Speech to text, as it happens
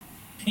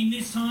In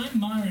this time,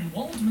 Myron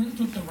Waldman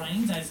took the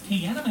reins as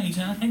key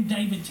animator, and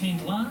David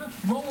Tendlar,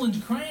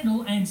 Roland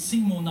Crandall and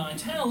Seymour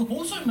Nightel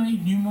also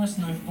made numerous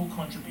notable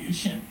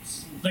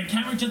contributions. The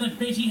character that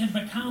Betty had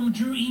become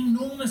drew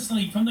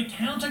enormously from the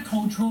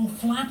countercultural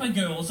flapper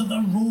girls of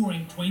the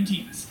roaring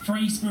 20s,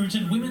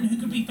 free-spirited women who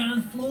could be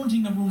found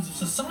flaunting the rules of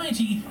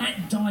society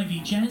at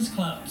divey jazz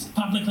clubs,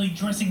 publicly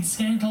dressing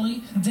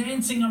scantily,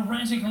 dancing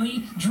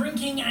erratically,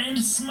 drinking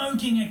and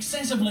smoking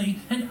excessively,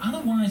 and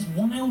otherwise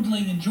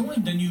wildly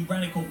enjoying the new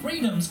radical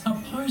freedoms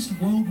of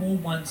post-World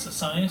War I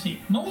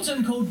society.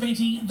 Moulton called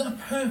Betty the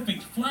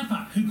perfect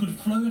flapper who could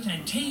flirt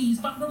and tease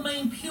but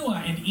remain pure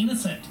and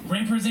innocent,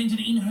 represented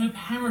in her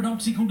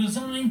paradoxical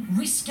design,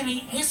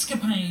 risque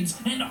escapades,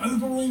 and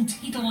overall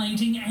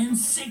titillating and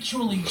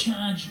sexually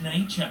charged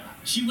nature.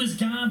 She was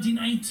garbed in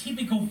a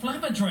typical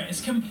flapper dress,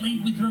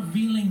 complete with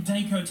revealing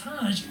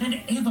décolletage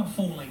and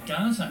ever-falling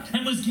garter,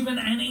 and was given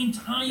an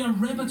entire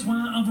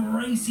repertoire of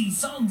racy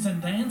songs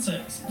and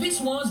dances.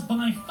 This was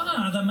by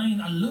far the main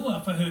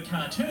allure for her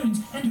cartoons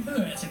and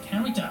her as a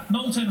character.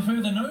 Moulton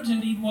further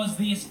noted it was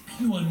this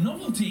pure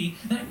novelty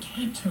that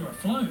kept her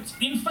afloat.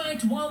 In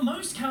fact, while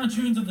most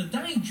cartoons of the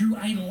day drew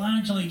a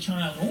largely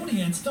child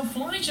audience, the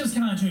Fleischer's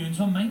cartoons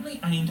were mainly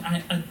aimed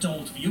at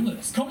adult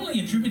viewers, commonly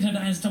attributed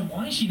as to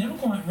why she never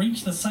quite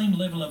reached the same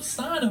level of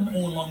stardom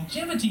or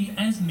longevity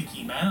as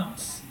Mickey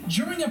Mouse.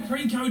 During a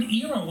pre-code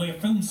era where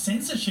film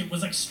censorship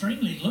was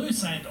extremely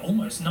loose and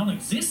almost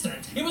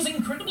non-existent, it was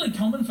incredibly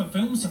common for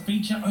films to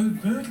feature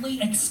overtly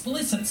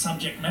explicit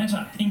subject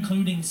matter,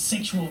 including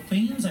sexual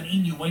themes and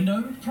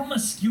innuendo,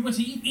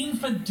 promiscuity,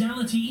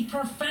 infidelity,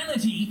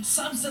 profanity,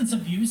 substance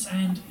abuse,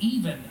 and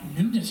even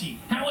nudity.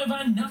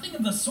 However, nothing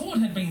of the sort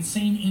had been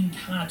seen in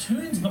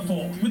cartoons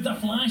before, with the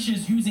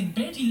Fleischers using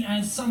Betty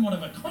as somewhat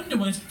of a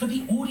conduit for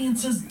the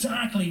audience's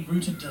darkly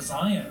rooted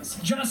desires.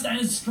 Just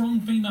as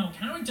strong female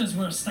characters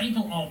were a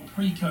staple of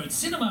pre-code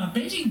cinema,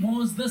 Betty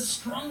was the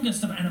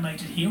strongest of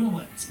animated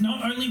heroines.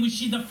 Not only was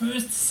she the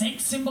first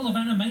sex symbol of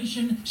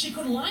animation, she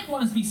could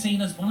likewise be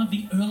seen as one of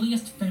the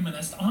earliest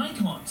feminist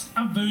icons.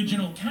 A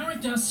virginal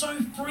character so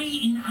free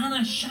in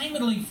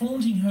unashamedly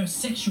flaunting her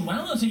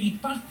sexuality,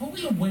 but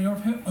fully aware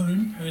of her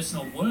own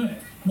personal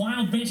worth.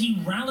 While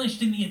Betty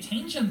relished in the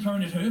attention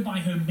thrown at her by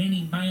her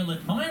many male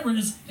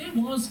admirers, there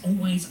was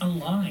always a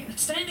line,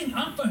 standing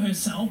up for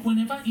herself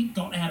whenever it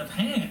got out of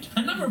hand.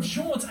 A number of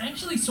shorts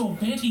actually saw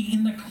Betty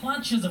in the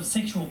clutches of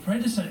sexual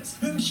predators,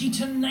 whom she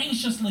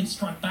tenaciously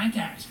struck back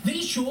at.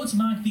 These shorts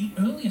marked the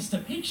earliest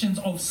depictions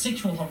of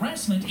sexual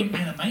harassment in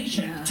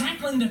animation,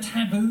 tackling the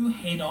taboo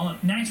head-on.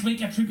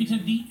 Natwick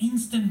attributed the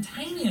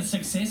instantaneous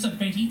success of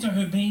Betty to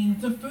her being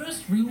the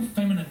first real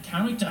feminine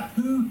character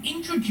who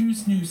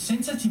introduced new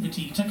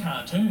sensitivity to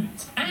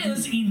cartoons.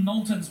 As, in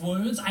Moulton's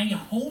words, a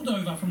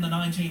holdover from the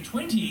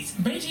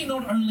 1920s, Betty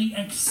not only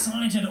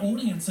excited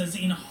audiences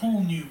in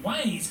whole new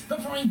ways,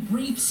 but for a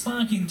brief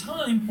spark in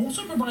time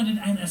also provided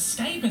an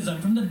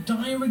escapism from the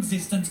dire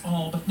existence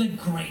of the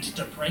Great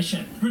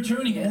Depression,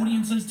 returning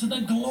audiences to the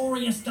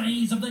glorious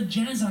days of the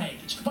Jazz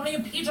Age by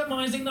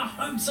epitomizing the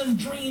hopes and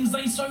dreams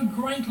they so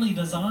greatly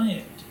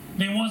desired.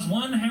 There was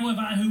one,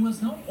 however, who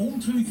was not all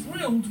too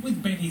thrilled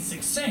with Betty's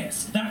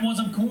success. That was,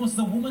 of course,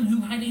 the woman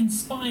who had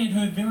inspired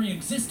her very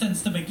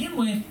existence to begin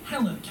with,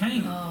 Helen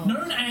Kane.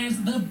 Known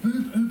as the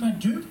Boop Oopa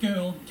Doop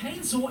Girl,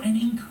 Kane saw an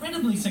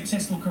incredibly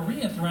successful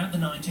career throughout the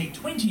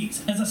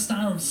 1920s as a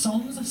star of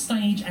songs,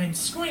 stage and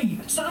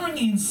screen, starring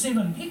in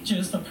 7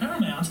 pictures for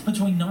Paramount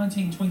between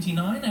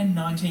 1929 and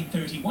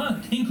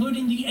 1931,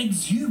 including the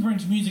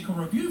exuberant musical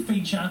revue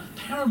feature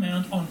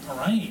Paramount on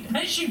Parade.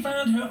 As she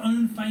found her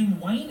own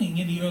fame waning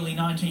in the early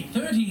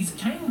 1930s,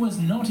 Kane was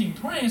not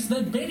impressed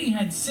that Betty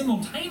had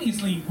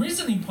simultaneously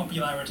risen in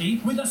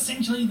popularity with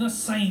essentially the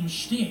same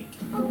shtick.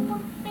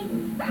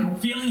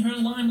 Feeling her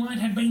limelight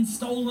had been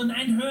stolen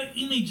and her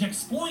image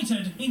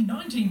exploited, in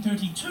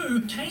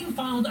 1932, Kane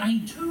filed a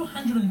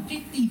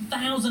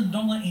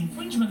 $250,000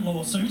 infringement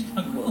lawsuit,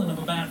 equivalent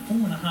of about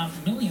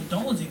 $4.5 million in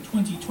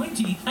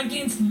 2020,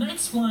 against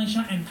Max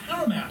Fleischer and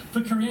Paramount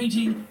for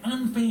creating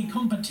unfair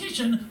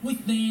competition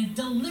with their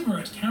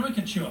deliberate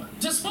caricature.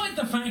 Despite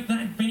the fact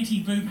that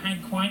Betty Boop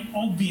had quite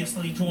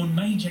obviously drawn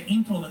major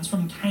influence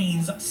from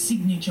Kane's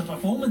signature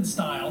performance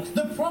style,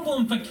 the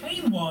problem for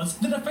Kane was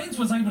the defense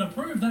was able to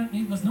prove that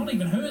it was not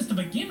even hers to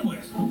begin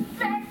with.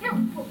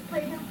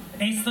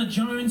 Esther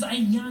Jones, a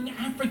young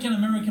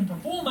African-American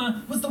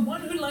performer, was the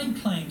one who laid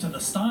claim to the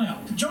style.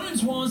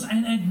 Jones was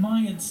an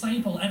admired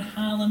staple at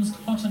Harlem's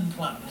Cotton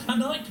Club, a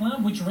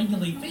nightclub which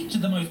regularly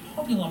featured the most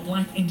popular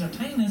black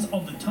entertainers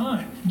of the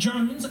time.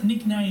 Jones,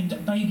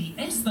 nicknamed Baby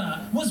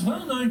Esther, was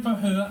well known for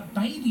her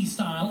baby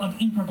style of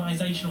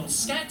improvisational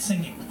scat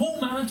singing,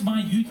 hallmarked by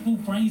youthful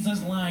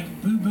phrases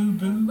like boo boo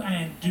boo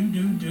and doo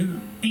doo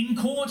doo. In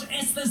court,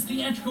 Esther's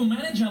theatrical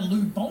manager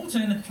Lou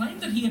Bolton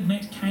claimed that he had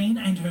met Kane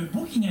and her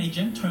booking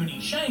agent Tony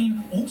Tony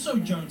Shane, also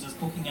Jones's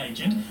booking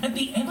agent, at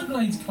the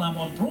Everglades Club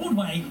on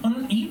Broadway on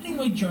an evening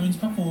where Jones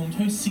performed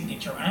her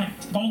signature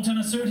act. Bolton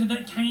asserted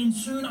that Kane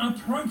soon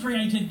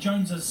appropriated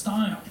Jones's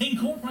style,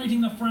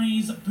 incorporating the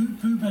phrase boop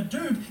boop a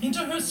doop into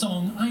her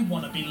song I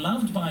Wanna Be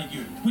Loved By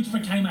You, which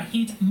became a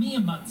hit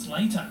mere months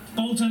later.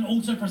 Bolton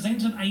also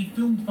presented a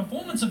filmed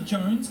performance of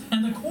Jones,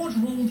 and the court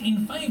ruled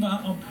in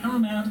favour of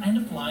Paramount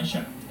and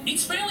Fleischer.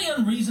 It's fairly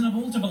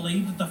unreasonable to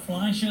believe that the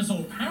Fleischers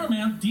or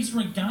Paramount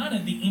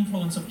disregarded the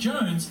influence of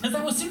Jones, as they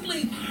were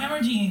simply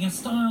parodying a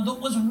style that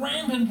was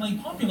rampantly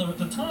popular at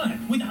the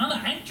time, with other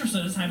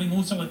actresses having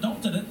also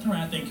adopted it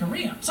throughout their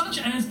career, such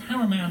as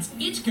Paramount's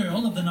It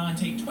Girl of the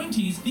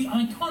 1920s, the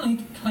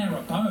iconic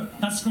Clara Bow,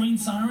 a screen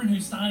siren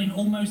who starred in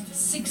almost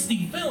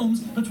 60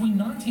 films between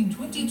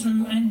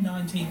 1922 and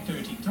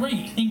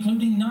 1933,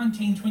 including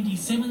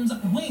 1927's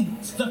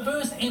Wings, the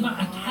first ever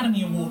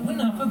Academy Award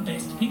winner for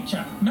Best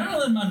Picture.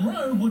 Marilyn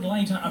Monroe would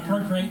later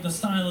appropriate the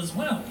style as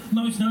well,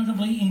 most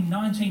notably in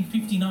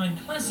 1959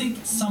 classic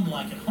Some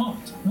Like It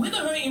Hot. Whether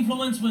her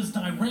influence was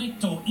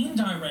direct or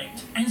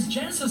indirect, as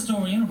jazz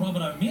historian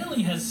Robert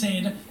O'Meally has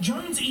said,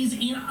 Jones is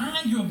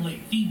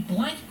inarguably the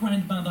black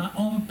grandmother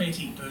of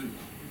Betty Boop.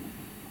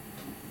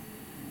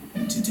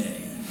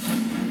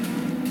 Today.